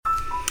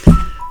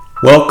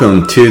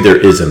Welcome to There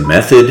Is a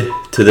Method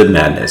to the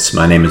Madness.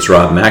 My name is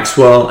Rob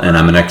Maxwell, and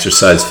I'm an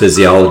exercise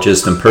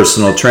physiologist and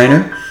personal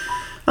trainer.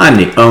 I'm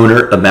the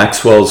owner of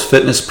Maxwell's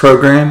Fitness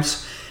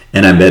Programs,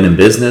 and I've been in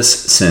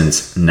business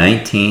since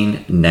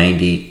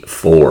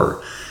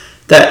 1994.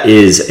 That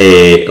is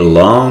a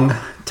long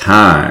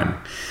time.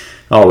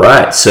 All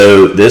right,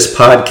 so this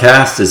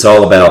podcast is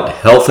all about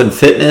health and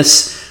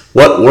fitness,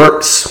 what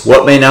works,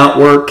 what may not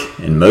work,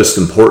 and most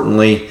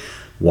importantly,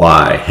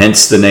 why.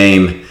 Hence the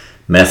name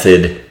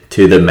Method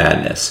to the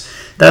Madness.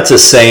 That's a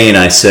saying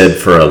I said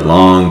for a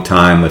long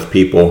time with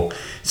people,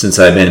 since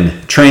I've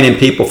been training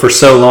people for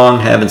so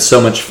long, having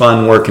so much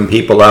fun working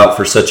people out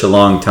for such a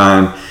long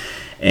time.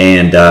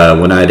 And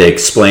when I'd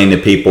explain to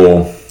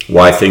people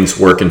why things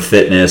work in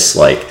fitness,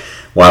 like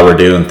why we're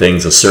doing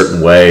things a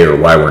certain way or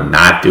why we're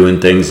not doing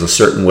things a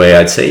certain way,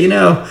 I'd say,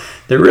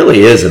 there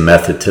really is a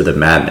method to the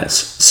madness.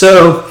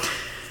 So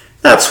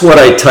that's what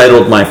I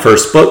titled my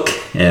first book,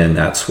 and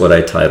that's what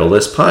I title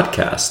this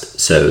podcast.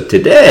 So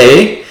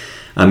today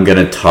I'm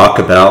going to talk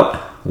about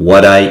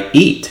what I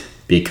eat,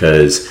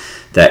 because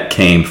that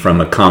came from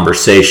a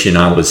conversation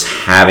I was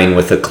having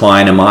with a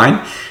client of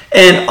mine,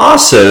 and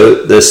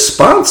also the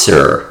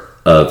sponsor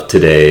of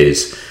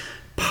today's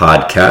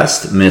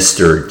podcast,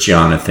 Mr.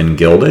 Jonathan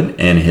Gilden,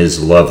 and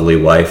his lovely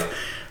wife,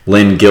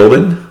 Lynn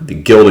Gilden,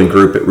 the Gilden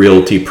Group at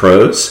Realty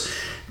Pros.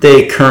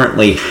 They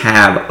currently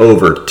have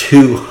over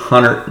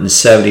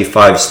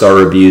 275 star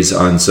reviews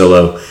on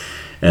Zillow,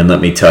 and let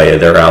me tell you,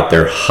 they're out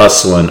there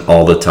hustling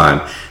all the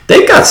time.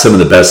 They've got some of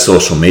the best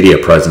social media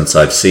presence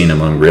I've seen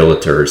among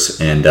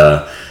realtors, and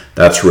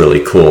that's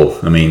really cool.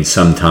 I mean,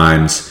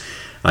 sometimes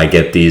I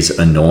get these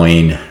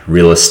annoying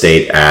real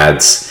estate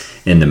ads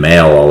in the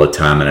mail all the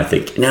time, and I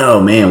think,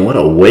 man, what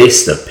a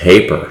waste of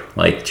paper.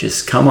 Like,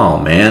 just come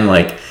on, man.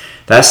 Like,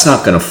 that's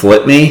not going to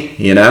flip me,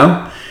 And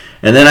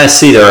then I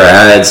see their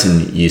ads,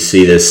 and you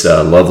see this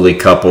lovely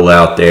couple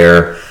out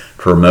there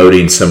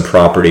promoting some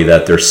property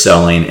that they're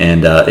selling,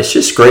 and it's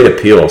just great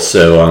appeal.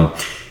 So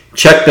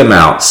check them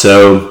out.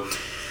 So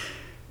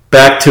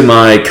back to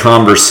my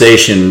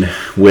conversation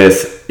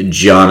with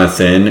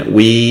Jonathan.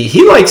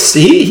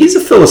 He's a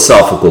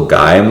philosophical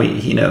guy,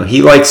 and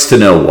he likes to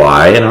know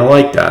why, and I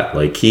like that.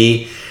 Like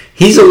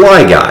he's a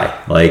why guy.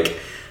 Like,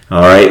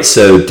 all right,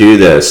 so do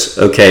this.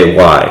 Okay,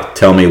 why?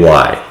 Tell me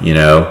why.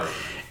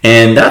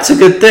 And that's a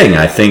good thing.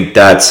 I think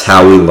that's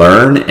how we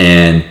learn.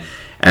 And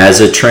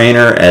as a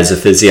trainer, as a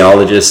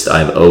physiologist,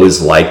 I've always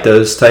liked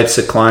those types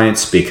of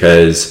clients,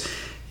 because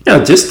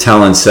just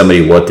telling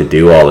somebody what to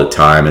do all the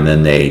time and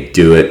then they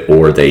do it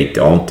or they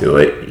don't do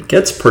it, it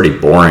gets pretty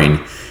boring.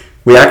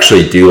 We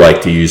actually do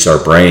like to use our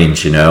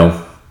brains,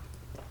 We're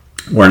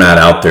not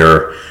out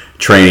there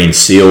training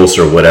SEALs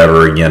or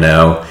whatever,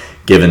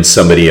 giving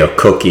somebody a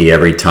cookie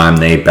every time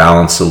they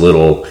balance a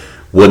little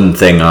wooden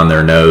thing on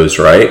their nose,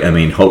 right? I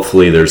mean,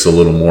 hopefully there's a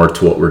little more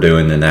to what we're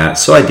doing than that.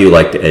 So I do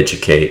like to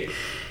educate.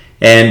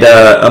 And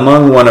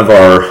among one of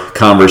our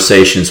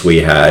conversations we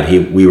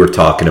had, we were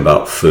talking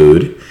about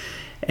food.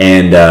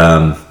 And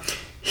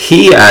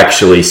he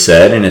actually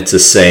said, and it's a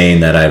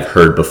saying that I've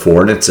heard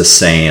before, and it's a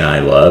saying I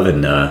love,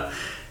 and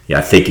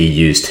I think he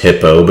used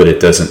hippo, but it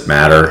doesn't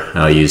matter.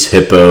 I'll use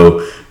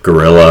hippo,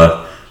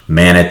 gorilla,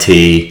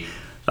 manatee,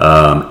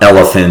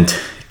 elephant,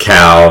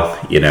 cow,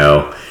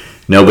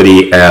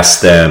 Nobody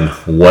asked them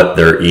what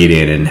they're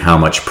eating and how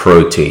much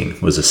protein,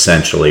 was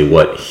essentially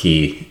what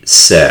he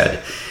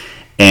said.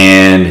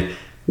 And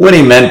what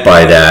he meant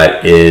by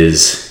that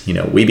is,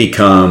 we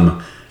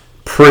become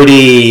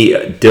pretty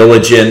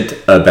diligent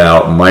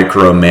about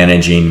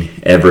micromanaging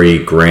every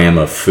gram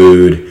of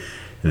food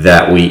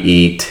that we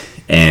eat.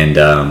 And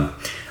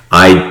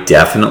I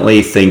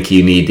definitely think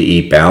you need to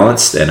eat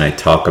balanced, and I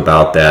talk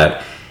about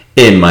that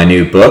in my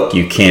new book,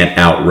 You Can't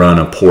Outrun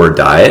a Poor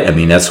Diet. I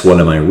mean, that's one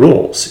of my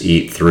rules.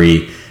 Eat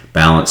 3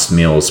 balanced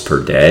meals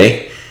per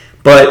day.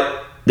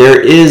 But there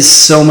is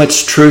so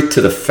much truth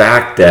to the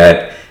fact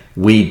that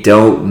we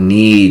don't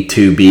need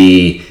to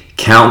be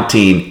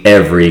counting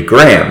every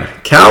gram.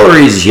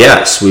 Calories,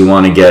 yes, we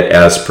want to get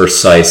as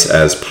precise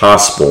as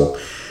possible,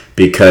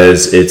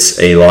 because it's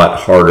a lot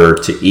harder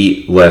to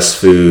eat less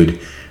food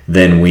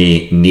than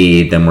we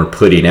need, than we're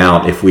putting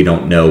out, if we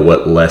don't know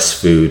what less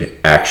food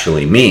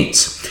actually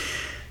means.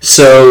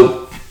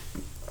 So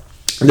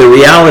the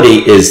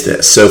reality is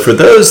this. So for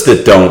those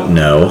that don't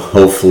know,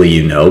 hopefully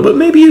you know, but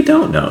maybe you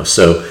don't know.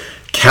 So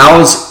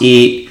cows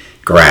eat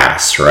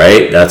grass,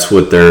 right? That's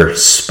what they're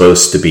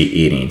supposed to be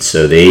eating.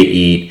 So they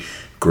eat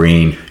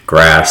green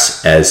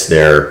grass as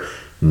their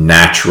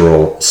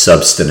natural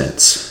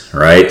substance,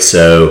 right?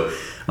 So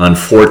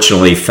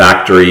unfortunately,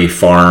 factory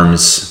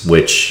farms,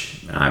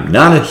 which I'm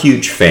not a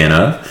huge fan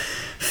of,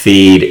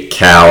 feed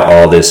cow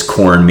all this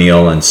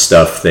cornmeal and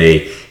stuff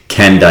they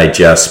can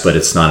digest, but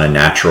it's not a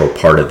natural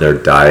part of their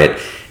diet,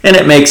 and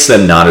it makes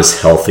them not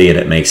as healthy, and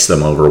it makes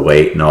them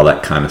overweight and all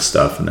that kind of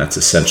stuff. And that's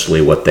essentially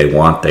what they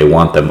want. They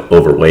want them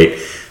overweight.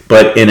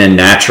 But in a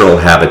natural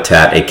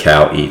habitat, a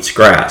cow eats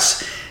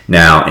grass.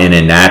 Now, in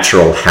a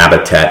natural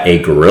habitat, a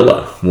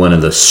gorilla, one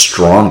of the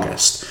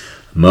strongest,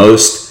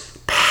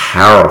 most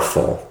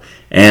powerful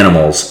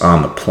animals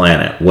on the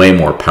planet, way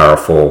more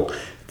powerful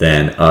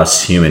than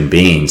us human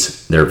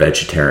beings. They're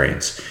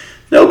vegetarians.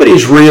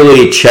 Nobody's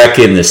really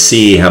checking to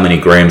see how many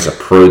grams of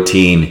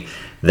protein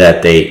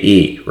that they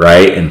eat,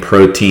 right? And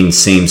protein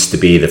seems to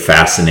be the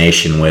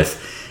fascination with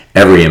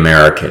every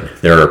American.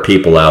 There are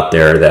people out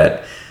there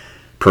that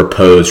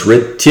propose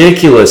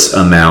ridiculous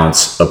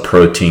amounts of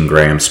protein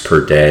grams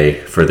per day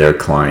for their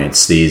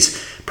clients.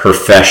 These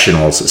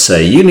professionals that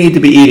say you need to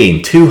be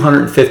eating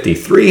 250,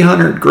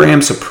 300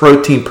 grams of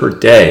protein per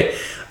day.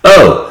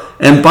 Oh,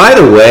 and by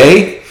the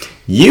way,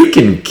 you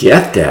can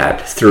get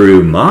that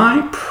through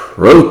my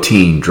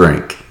protein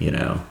drink.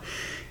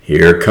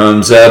 Here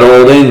comes that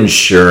old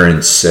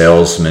insurance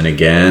salesman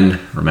again.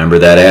 Remember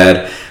that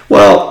ad?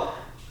 Well,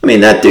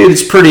 that dude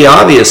is pretty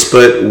obvious,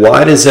 but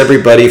why does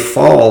everybody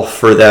fall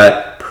for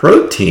that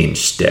protein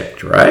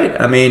stick, right?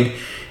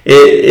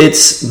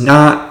 It's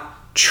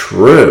not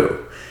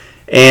true.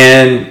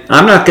 And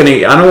I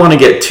don't want to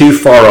get too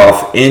far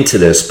off into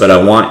this, but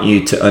I want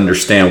you to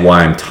understand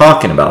why I'm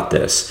talking about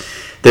this.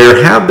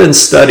 There have been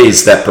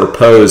studies that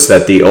propose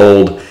that the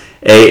old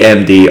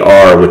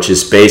AMDR, which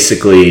is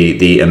basically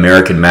the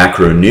American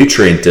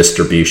macronutrient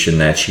distribution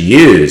that's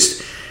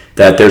used,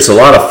 that there's a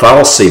lot of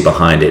fallacy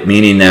behind it,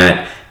 meaning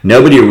that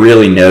nobody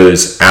really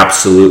knows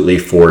absolutely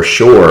for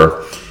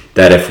sure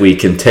that if we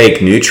can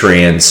take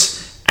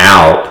nutrients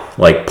out,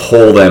 like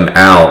pull them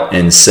out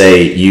and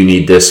say you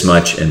need this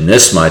much and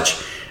this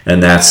much,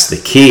 and that's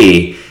the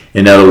key.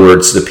 In other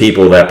words, the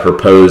people that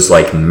propose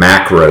like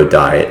macro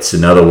diets,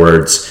 in other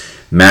words,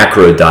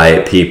 macro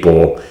diet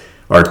people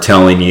are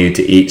telling you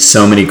to eat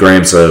so many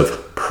grams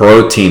of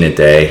protein a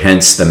day,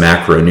 hence the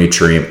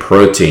macronutrient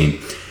protein,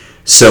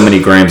 so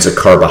many grams of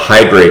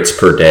carbohydrates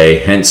per day,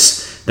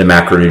 hence the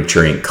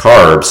macronutrient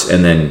carbs,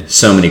 and then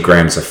so many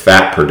grams of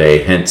fat per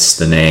day, hence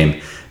the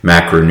name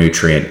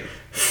macronutrient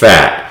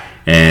fat.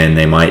 And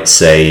they might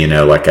say,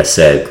 like I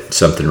said,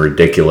 something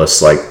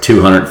ridiculous like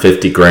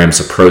 250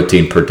 grams of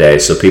protein per day.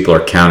 So people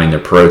are counting their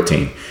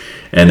protein.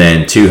 And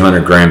then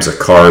 200 grams of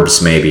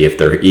carbs, maybe, if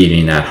they're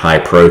eating that high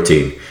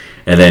protein.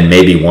 And then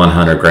maybe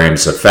 100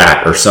 grams of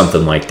fat or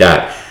something like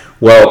that.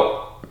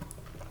 Well,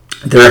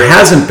 there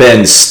hasn't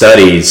been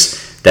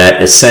studies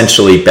that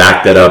essentially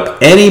back that up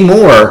any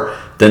more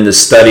than the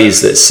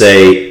studies that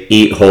say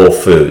eat whole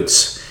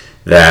foods,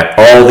 that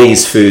all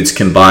these foods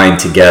combined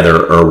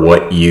together are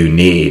what you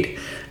need,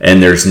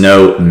 and there's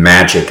no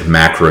magic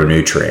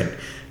macronutrient.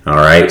 All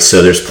right,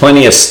 so there's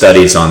plenty of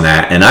studies on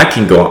that, and I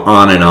can go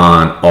on and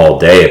on all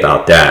day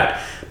about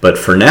that. But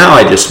for now,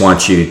 I just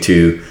want you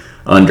to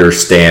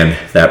understand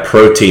that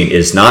protein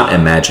is not a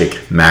magic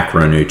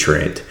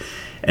macronutrient,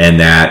 and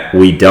that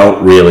we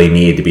don't really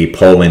need to be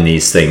pulling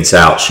these things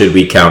out. Should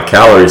we count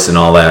calories and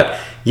all that?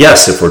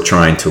 Yes, if we're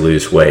trying to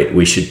lose weight,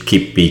 we should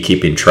be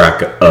keeping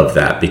track of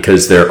that,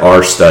 because there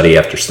are study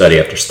after study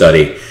after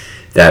study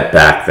that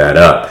back that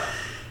up.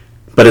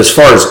 But as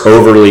far as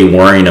overly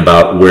worrying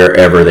about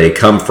wherever they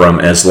come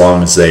from, as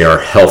long as they are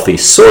healthy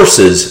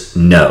sources,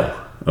 no.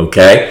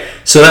 Okay?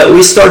 So that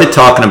we started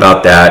talking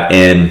about that,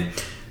 and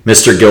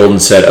Mr. Gilden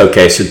said,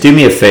 okay, so do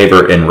me a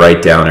favor and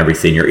write down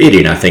everything you're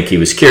eating. I think he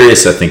was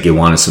curious. I think he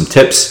wanted some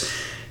tips.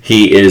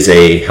 He is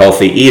a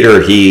healthy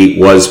eater. He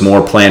was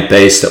more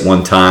plant-based at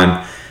one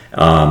time.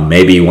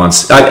 Maybe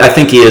once, I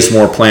think he is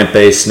more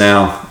plant-based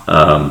now,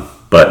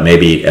 but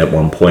maybe at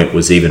one point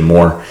was even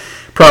more,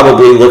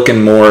 probably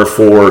looking more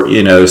for,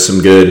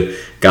 some good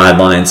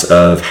guidelines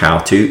of how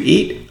to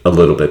eat a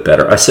little bit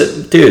better. I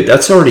said, dude,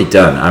 that's already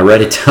done. I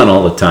write it down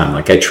all the time.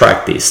 Like, I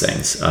track these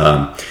things.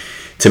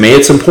 To me,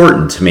 it's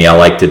important. To me, I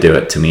like to do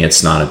it. To me,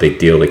 it's not a big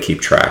deal to keep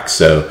track.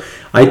 So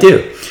I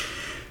do.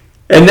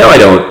 And no, I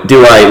don't.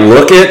 Do I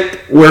look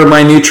at where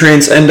my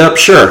nutrients end up?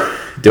 Sure.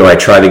 Do I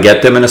try to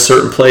get them in a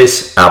certain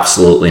place?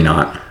 Absolutely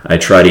not. I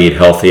try to eat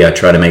healthy. I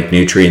try to make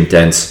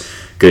nutrient-dense,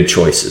 good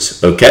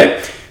choices.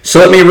 Okay? So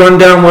let me run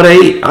down what I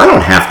eat. I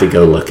don't have to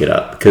go look it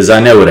up, because I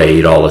know what I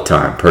eat all the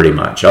time, pretty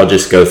much. I'll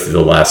just go through the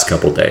last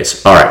couple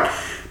days. All right.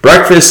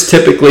 Breakfast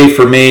typically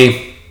for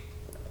me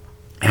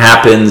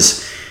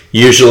happens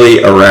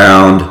usually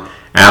around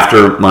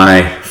after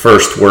my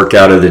first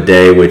workout of the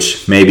day,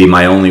 which may be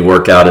my only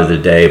workout of the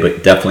day,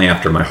 but definitely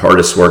after my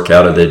hardest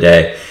workout of the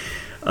day.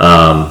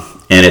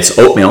 And it's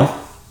oatmeal.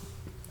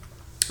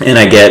 And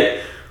I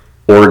get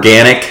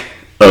organic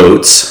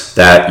oats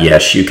that,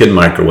 yes, you can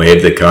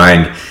microwave, the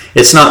kind.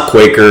 It's not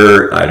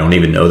Quaker. I don't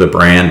even know the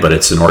brand, but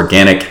it's an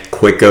organic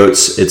Quick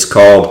Oats, it's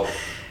called.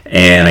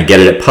 And I get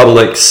it at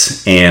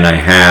Publix, and I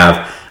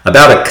have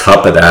about a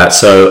cup of that.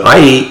 So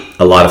I eat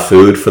a lot of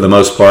food for the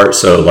most part.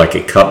 So like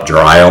a cup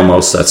dry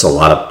almost, that's a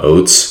lot of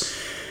oats.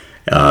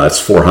 It's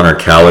 400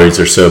 calories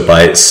or so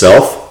by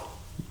itself.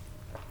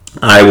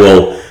 I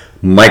will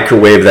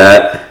microwave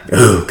that.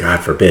 Oh,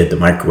 God forbid the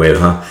microwave,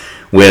 huh?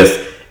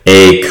 With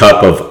a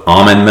cup of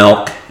almond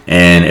milk.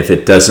 And if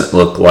it doesn't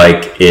look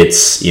like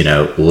it's,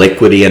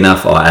 liquidy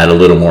enough, I'll add a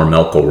little more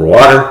milk or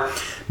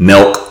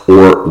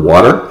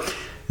water.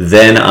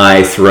 Then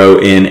I throw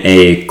in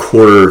a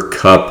quarter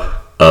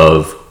cup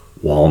of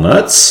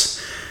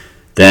walnuts.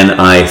 Then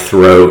I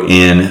throw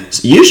in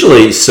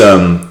usually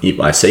some,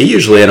 I say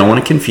usually, I don't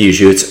want to confuse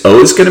you. It's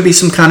always going to be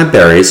some kind of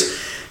berries.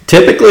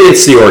 Typically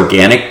it's the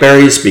organic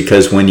berries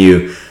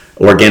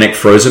organic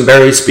frozen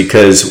berries,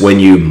 because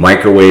when you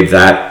microwave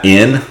that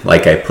in,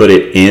 like I put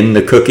it in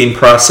the cooking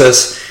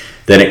process,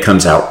 then it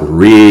comes out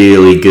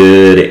really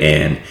good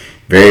and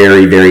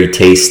very, very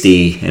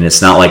tasty. And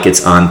it's not like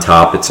it's on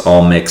top, it's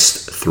all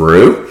mixed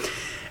through.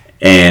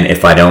 And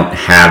if I don't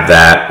have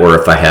that, or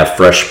if I have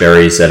fresh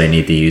berries that I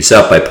need to use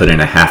up, I put in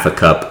a half a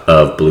cup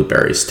of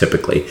blueberries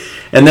typically.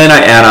 And then I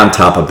add on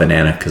top a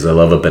banana, because I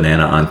love a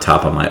banana on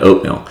top of my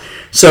oatmeal.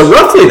 So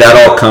roughly that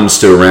all comes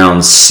to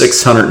around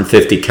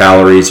 650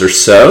 calories or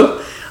so.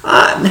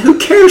 Who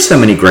cares how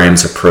many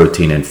grams of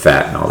protein and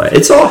fat and all that?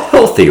 It's all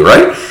healthy,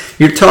 right?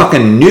 You're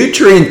talking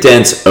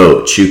nutrient-dense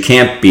oats. You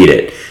can't beat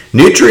it.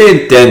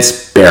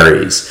 Nutrient-dense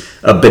berries,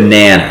 a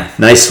banana,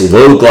 nice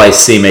low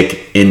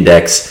glycemic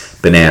index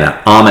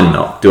banana, almond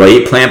milk. Do I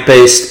eat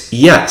plant-based?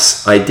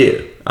 Yes, I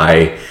do.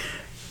 I've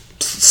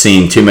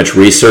seen too much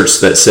research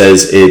that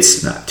says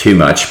it's not too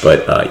much,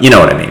 but you know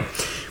what I mean.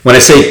 When I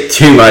say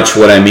too much,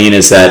 what I mean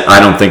is that I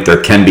don't think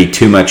there can be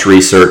too much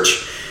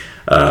research,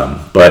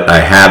 but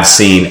I have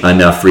seen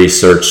enough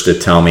research to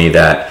tell me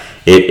that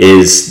it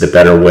is the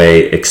better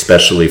way,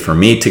 especially for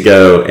me to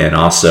go. And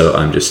also,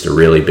 I'm just a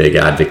really big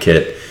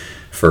advocate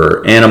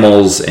for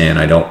animals, and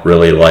I don't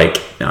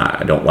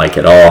like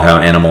at all how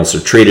animals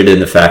are treated in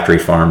the factory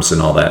farms and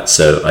all that.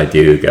 So I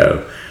do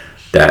go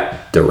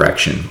that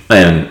direction.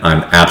 And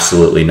I'm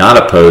absolutely not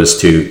opposed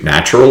to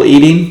natural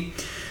eating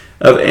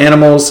of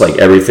animals, like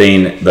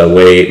everything the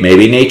way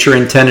maybe nature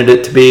intended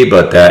it to be,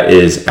 but that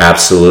is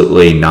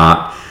absolutely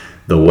not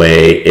the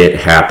way it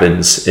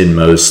happens in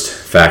most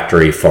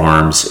factory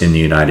farms in the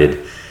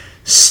United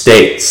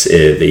States.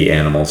 The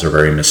animals are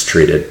very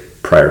mistreated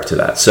prior to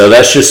that. So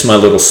that's just my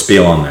little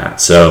spiel on that.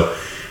 So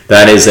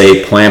that is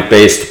a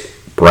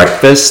plant-based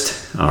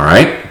breakfast. All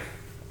right.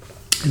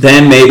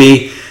 Then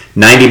maybe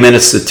 90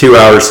 minutes to 2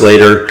 hours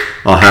later,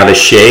 I'll have a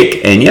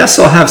shake. And yes,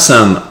 I'll have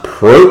some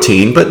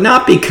protein, but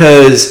not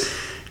because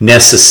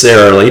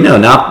necessarily, no,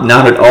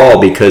 not at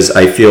all because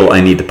I feel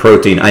I need the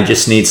protein. I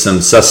just need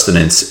some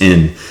sustenance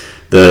in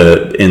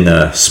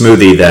the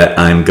smoothie that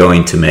I'm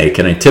going to make.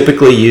 And I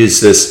typically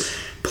use this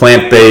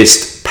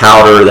plant-based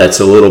powder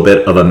that's a little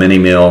bit of a mini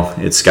meal.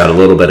 It's got a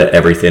little bit of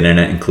everything in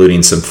it,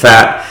 including some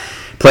fat.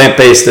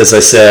 Plant-based, as I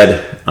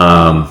said,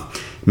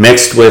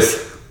 mixed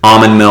with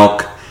almond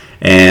milk,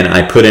 and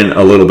I put in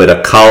a little bit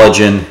of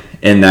collagen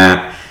in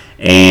that.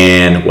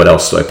 And what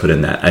else do I put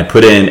in that? I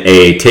put in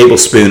a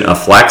tablespoon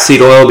of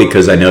flaxseed oil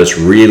because I know it's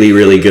really,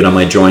 really good on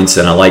my joints,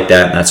 and I like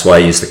that, and that's why I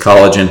use the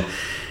collagen.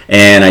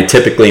 And I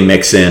typically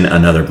mix in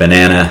another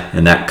banana,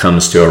 and that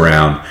comes to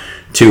around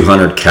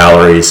 200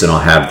 calories, and I'll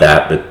have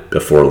that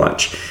before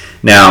lunch.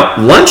 Now,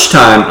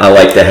 lunchtime I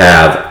like to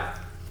have,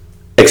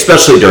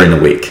 especially during the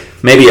week,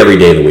 maybe every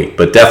day of the week,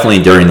 but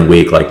definitely during the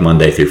week, like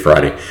Monday through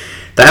Friday.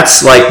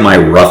 That's like my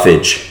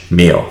roughage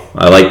meal.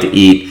 I like to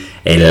eat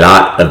a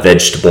lot of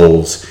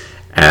vegetables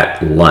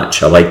at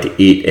lunch. I like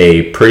to eat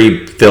a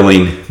pretty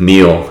filling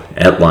meal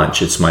at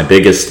lunch. It's my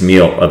biggest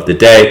meal of the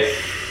day.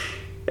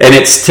 And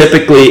it's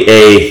typically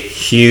a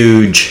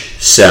huge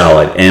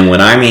salad. And when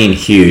I mean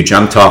huge,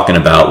 I'm talking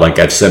about, like,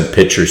 I've sent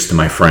pictures to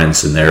my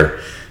friends and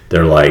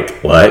they're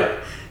like, what?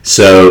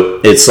 So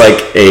it's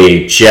like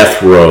a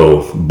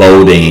Jethro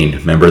Bodine.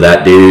 Remember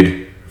that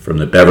dude from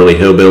the Beverly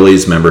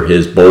Hillbillies? Remember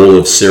his bowl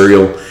of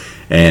cereal?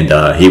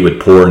 And he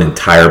would pour an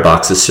entire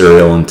box of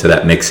cereal into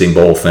that mixing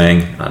bowl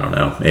thing. I don't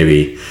know.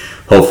 Maybe,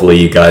 hopefully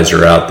you guys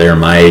are out there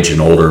my age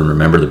and older and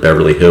remember the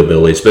Beverly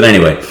Hillbillies. But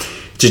anyway,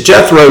 it's a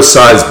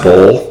Jethro-sized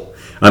bowl.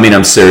 I mean,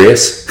 I'm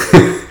serious.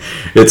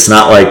 It's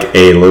not like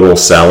a little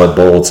salad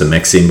bowl. It's a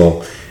mixing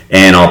bowl.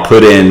 And I'll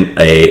put in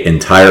an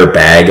entire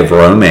bag of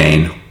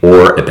romaine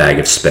or a bag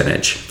of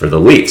spinach for the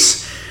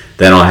leaves.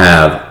 Then I'll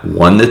have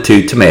 1 to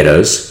 2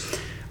 tomatoes.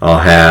 I'll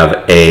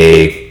have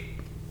a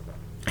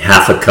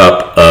half a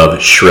cup of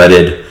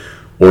shredded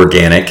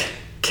organic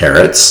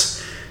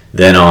carrots.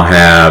 Then I'll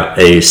have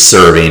a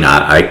serving,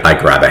 I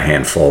grab a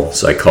handful,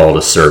 so I call it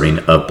a serving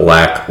of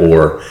black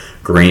or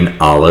green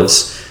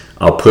olives.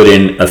 I'll put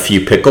in a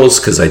few pickles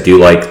because I do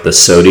like the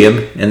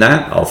sodium in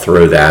that. I'll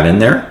throw that in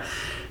there.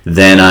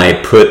 Then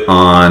I put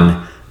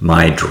on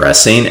my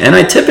dressing, and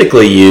I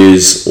typically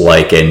use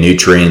like a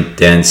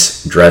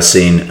nutrient-dense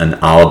dressing, an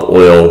olive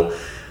oil,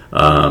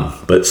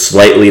 but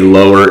slightly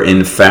lower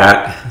in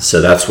fat. So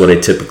that's what I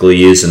typically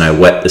use, and I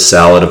wet the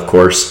salad, of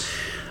course.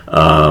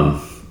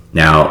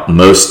 Now,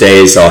 most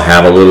days I'll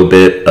have a little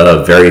bit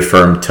of very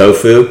firm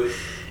tofu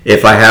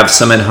if I have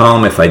some at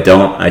home. If I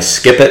don't, I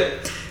skip it.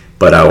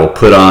 But I will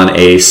put on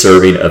a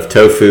serving of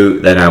tofu.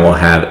 Then I will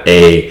have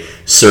a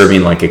serving,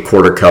 like a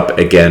quarter cup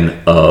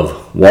again,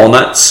 of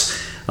walnuts.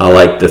 I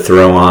like to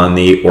throw on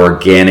the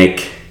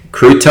organic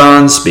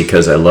croutons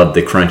because I love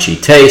the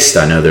crunchy taste.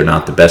 I know they're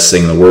not the best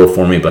thing in the world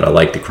for me, but I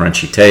like the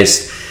crunchy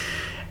taste.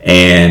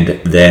 And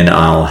then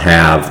I'll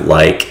have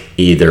like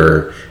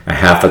either a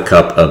half a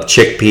cup of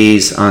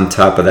chickpeas on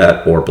top of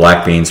that or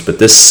black beans. But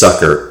this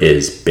sucker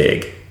is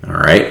big. All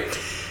right.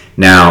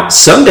 Now,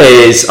 some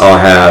days I'll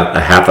have a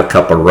half a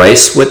cup of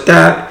rice with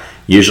that.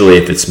 Usually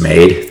if it's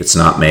made. If it's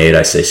not made,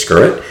 I say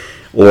screw it.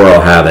 Or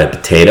I'll have a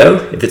potato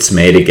if it's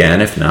made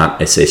again. If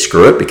not, I say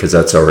screw it, because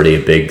that's already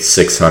a big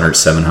 600,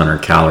 700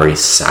 calorie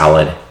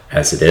salad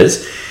as it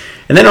is.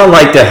 And then I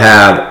like to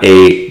have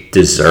a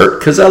dessert,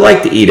 because I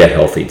like to eat a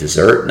healthy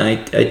dessert. And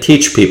I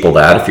teach people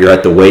that if you're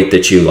at the weight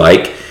that you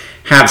like,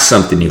 have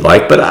something you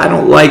like. But I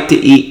don't like to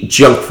eat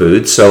junk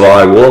food, so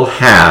I will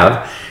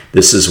have,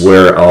 this is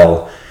where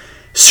I'll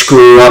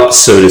screw up,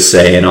 so to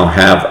say, and I'll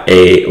have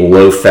a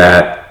low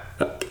fat,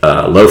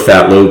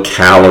 low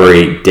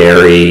calorie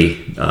dairy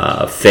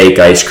fake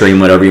ice cream,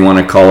 whatever you want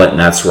to call it, and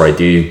that's where I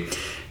do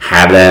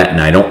have that.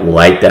 And I don't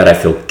like that. I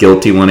feel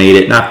guilty when I eat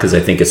it, not because I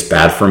think it's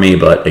bad for me,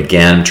 but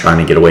again, trying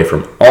to get away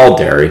from all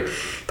dairy.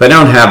 If I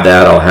don't have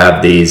that, I'll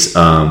have these,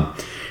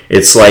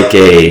 it's like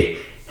a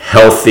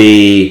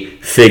healthy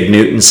Fig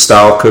Newton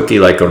style cookie,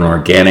 like an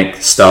organic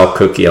style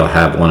cookie. I'll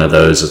have one of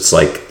those. It's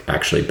like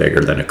actually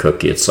bigger than a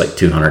cookie. It's like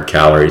 200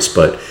 calories,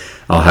 but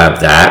I'll have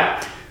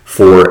that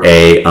for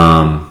a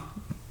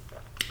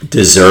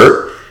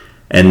dessert.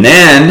 And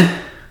then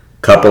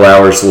a couple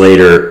hours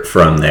later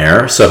from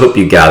there, so I hope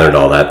you gathered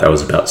all that. That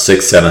was about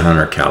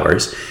 600-700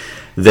 calories.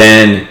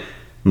 Then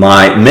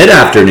my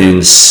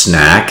mid-afternoon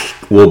snack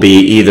will be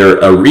either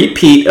a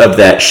repeat of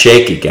that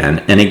shake again.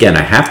 And again,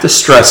 I have to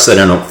stress that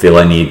I don't feel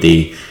I need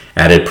the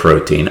added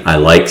protein. I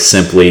like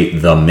simply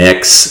the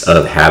mix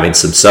of having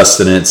some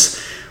sustenance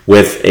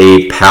with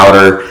a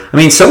powder. I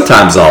mean,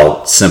 sometimes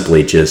I'll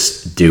simply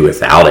just do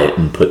without it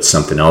and put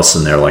something else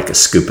in there, like a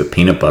scoop of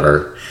peanut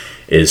butter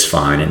is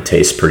fine and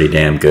tastes pretty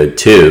damn good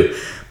too.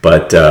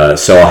 But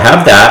so I'll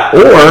have that,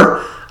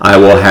 or I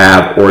will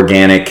have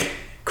organic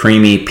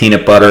creamy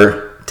peanut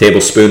butter,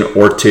 tablespoon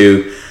or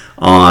two,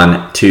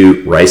 on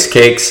 2 rice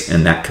cakes,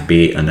 and that could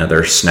be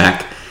another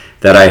snack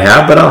that I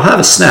have. But I'll have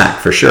a snack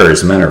for sure.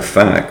 As a matter of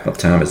fact, what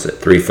time is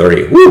it?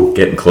 3:30. Woo,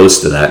 getting close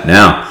to that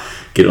now.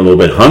 Getting a little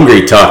bit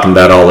hungry talking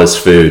about all this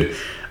food.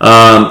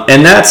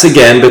 And that's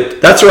but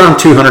that's around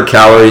 200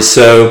 calories.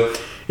 So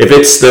if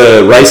it's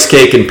the rice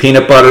cake and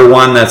peanut butter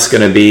one, that's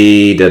going to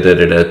be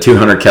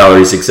 200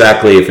 calories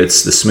exactly. If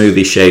it's the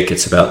smoothie shake,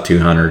 it's about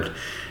 200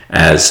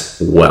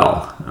 as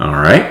well. All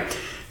right.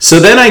 So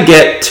then I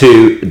get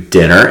to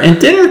dinner, and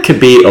dinner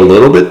could be a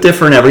little bit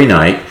different every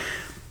night,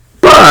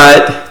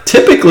 but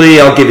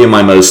typically I'll give you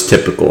my most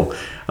typical.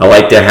 I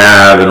like to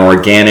have an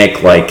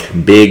organic,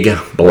 like big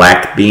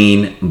black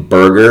bean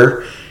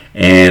burger,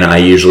 and I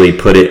usually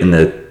put it in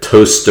the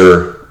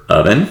toaster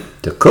oven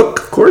to cook,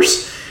 of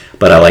course,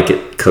 but I like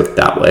it cooked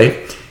that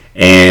way.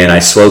 And I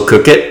slow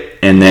cook it,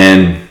 and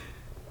then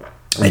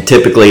I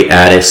typically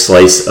add a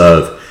slice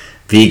of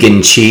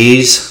vegan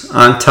cheese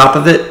on top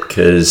of it,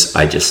 because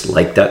I just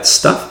like that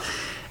stuff.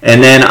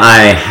 And then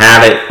I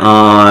have it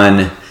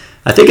on,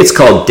 I think it's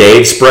called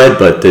Dave's bread,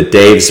 but the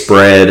Dave's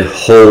bread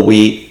whole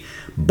wheat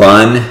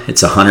bun,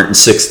 it's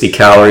 160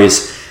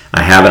 calories.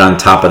 I have it on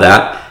top of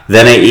that.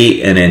 Then I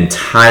eat an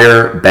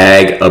entire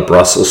bag of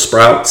Brussels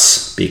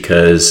sprouts,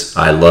 because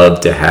I love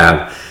to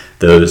have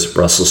those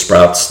Brussels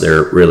sprouts.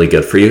 They're really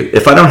good for you.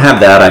 If I don't have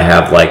that, I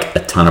have like a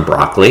ton of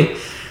broccoli.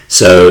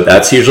 So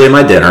that's usually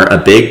my dinner, a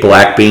big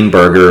black bean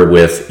burger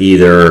with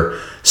either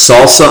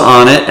salsa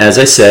on it, as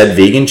I said,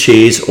 vegan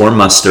cheese, or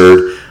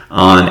mustard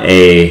on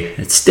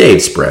it's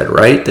Dave's bread,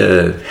 right?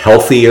 The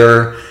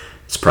healthier,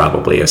 it's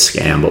probably a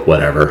scam, but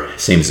whatever.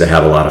 Seems to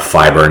have a lot of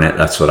fiber in it.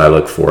 That's what I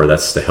look for.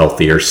 That's the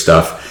healthier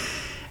stuff.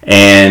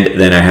 And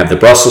then I have the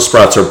Brussels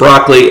sprouts or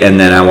broccoli, and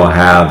then I will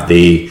have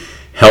the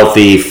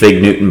healthy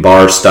Fig Newton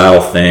bar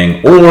style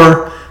thing,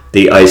 or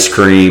the ice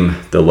cream,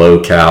 the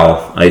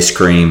low-cal ice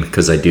cream,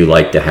 because I do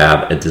like to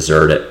have a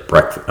dessert at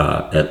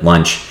at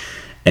lunch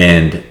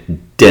and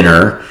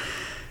dinner.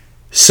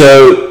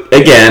 So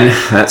again,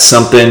 that's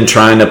something,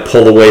 trying to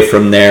pull away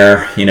from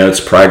there. You know, it's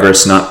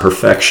progress, not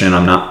perfection.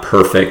 I'm not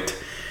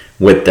perfect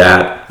with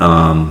that.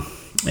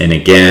 And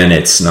again,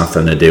 it's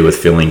nothing to do with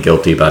feeling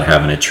guilty about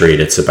having a treat.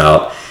 It's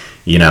about,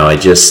 I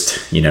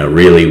just,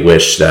 really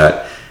wish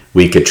that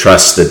we could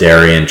trust the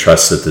dairy and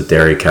trust that the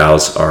dairy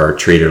cows are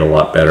treated a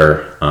lot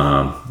better.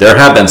 There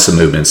have been some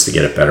movements to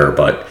get it better,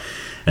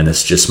 and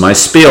it's just my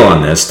spiel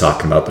on this,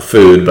 talking about the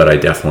food, but I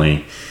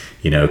definitely,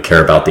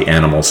 care about the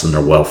animals and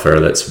their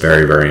welfare. That's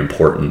very, very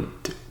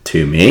important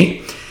to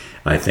me.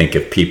 I think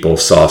if people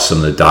saw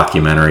some of the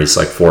documentaries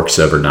like Forks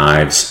Over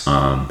Knives,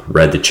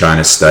 read the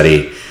China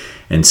study,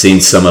 and seen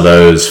some of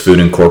those, Food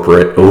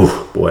Incorporated,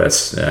 oh boy,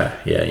 that's,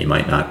 you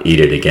might not eat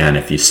it again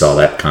if you saw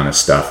that kind of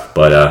stuff.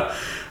 But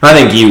I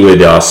think you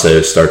would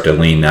also start to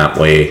lean that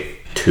way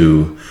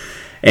too.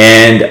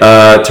 And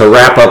to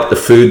wrap up the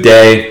food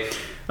day,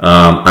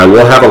 I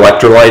will have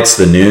electrolytes,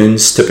 the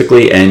Nuun,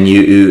 typically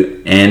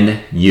Nuun,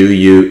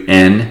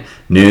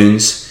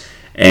 Nuun.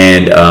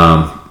 And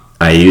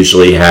I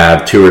usually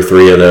have 2 or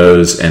 3 of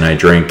those, and I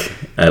drink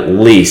at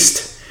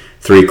least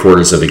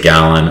 3/4 of a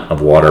gallon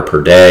of water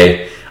per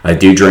day. I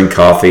do drink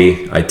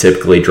coffee. I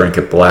typically drink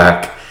it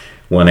black.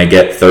 When I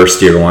get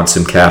thirsty or want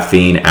some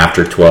caffeine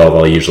after 12,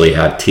 I'll usually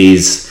have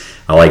teas.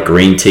 I like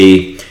green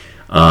tea.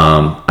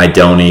 I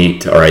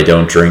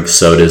don't drink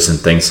sodas and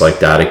things like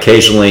that.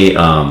 Occasionally,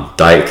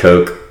 Diet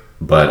Coke,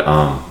 but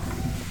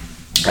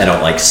I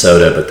don't like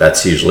soda, but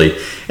that's usually,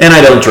 and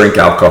I don't drink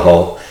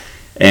alcohol.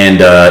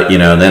 And,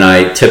 then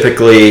I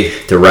typically,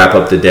 to wrap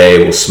up the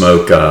day, will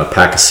smoke a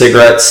pack of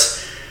cigarettes,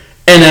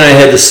 and then I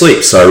head to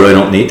sleep. So I really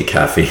don't need the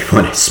caffeine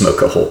when I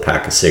smoke a whole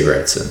pack of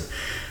cigarettes. And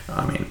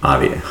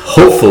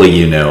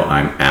hopefully,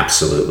 I'm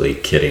absolutely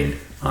kidding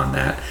on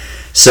that.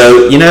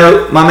 So,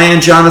 my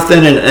man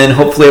Jonathan, and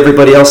hopefully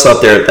everybody else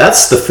out there,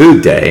 that's the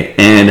food day.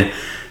 And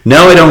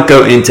no, I don't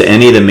go into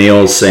any of the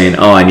meals saying,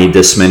 oh, I need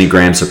this many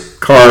grams of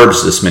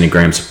carbs, this many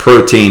grams of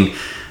protein.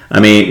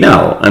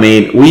 No.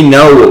 We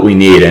know what we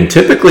need. And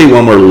typically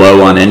when we're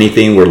low on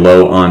anything, we're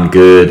low on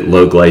good,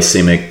 low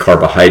glycemic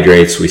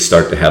carbohydrates. We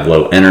start to have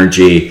low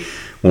energy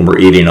when we're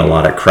eating a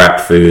lot of crap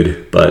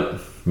food.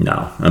 But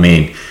no,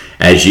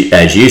 as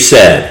you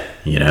said,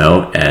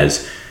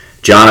 as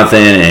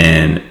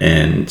Jonathan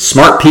and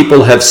smart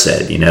people have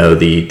said,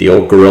 the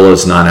old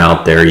gorilla's not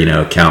out there,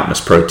 counting his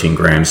protein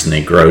grams, and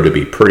they grow to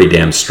be pretty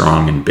damn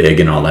strong and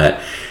big and all that.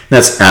 And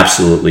that's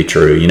absolutely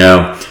true.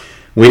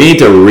 We need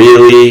to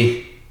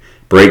really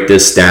break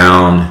this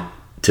down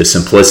to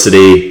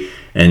simplicity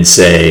and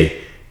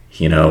say,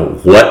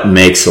 what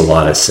makes a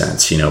lot of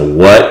sense?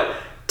 What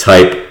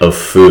type of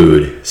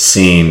food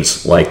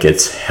seems like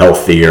it's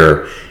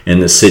healthier in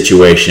the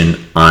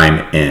situation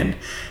I'm in?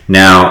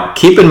 Now,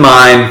 keep in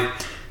mind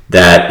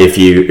that if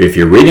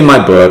you're reading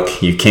my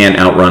book, You Can't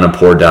Outrun a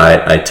Poor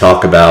Diet, I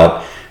talk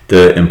about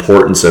the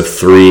importance of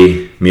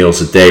 3 meals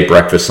a day,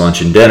 breakfast,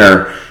 lunch, and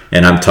dinner,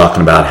 and I'm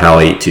talking about how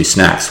I eat 2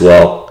 snacks.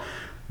 Well,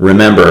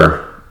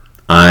 remember,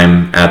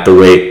 I'm at the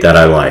weight that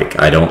I like.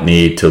 I don't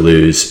need to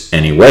lose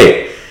any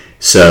weight,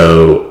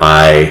 so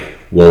I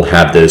will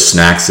have those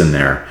snacks in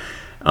there.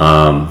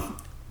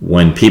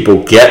 When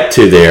people get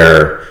to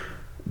their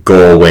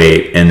goal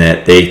weight and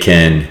that they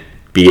can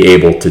be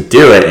able to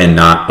do it and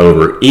not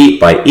overeat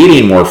by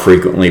eating more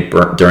frequently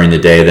during the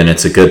day, then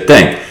it's a good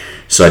thing.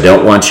 So I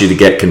don't want you to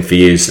get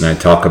confused, and I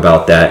talk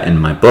about that in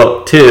my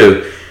book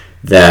too,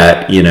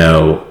 that,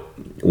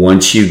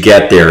 once you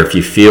get there, if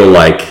you feel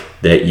like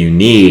that you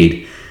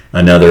need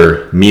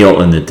another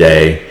meal in the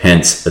day,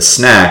 hence a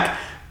snack,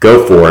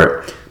 go for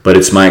it. But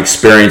it's my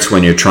experience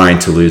when you're trying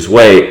to lose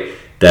weight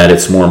that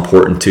it's more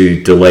important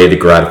to delay the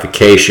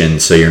gratification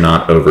so you're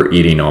not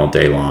overeating all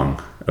day long.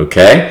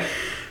 Okay?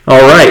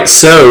 All right,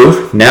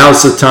 so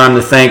now's the time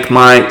to thank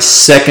my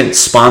second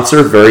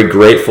sponsor, very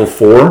grateful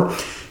for,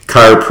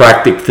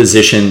 chiropractic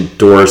physician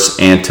Doris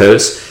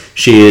Antos.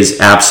 She is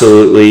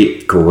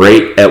absolutely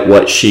great at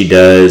what she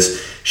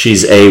does.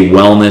 She's a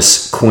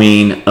wellness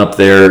queen up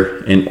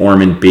there in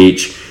Ormond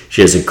Beach.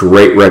 She has a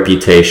great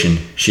reputation.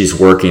 She's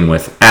working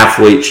with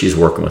athletes. She's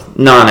working with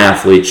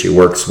non-athletes. She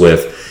works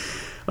with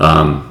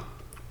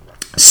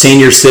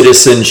senior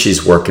citizens.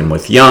 She's working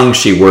with young.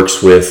 She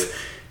works with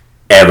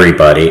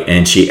everybody,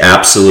 and she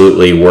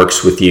absolutely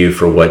works with you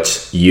for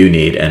what you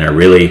need. And I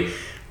really,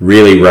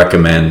 really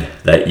recommend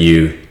that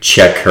you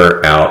check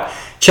her out.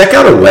 Check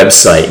out her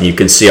website, and you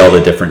can see all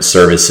the different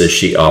services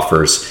she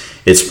offers.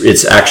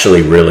 It's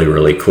actually really,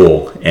 really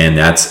cool, and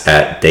that's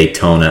at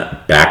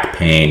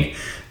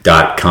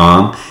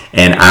DaytonaBackPain.com.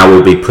 And I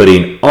will be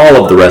putting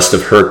all of the rest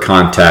of her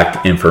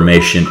contact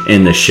information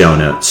in the show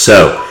notes.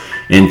 So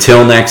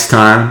until next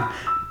time,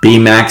 be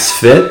Max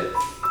Fit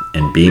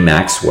and be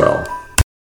Max Well.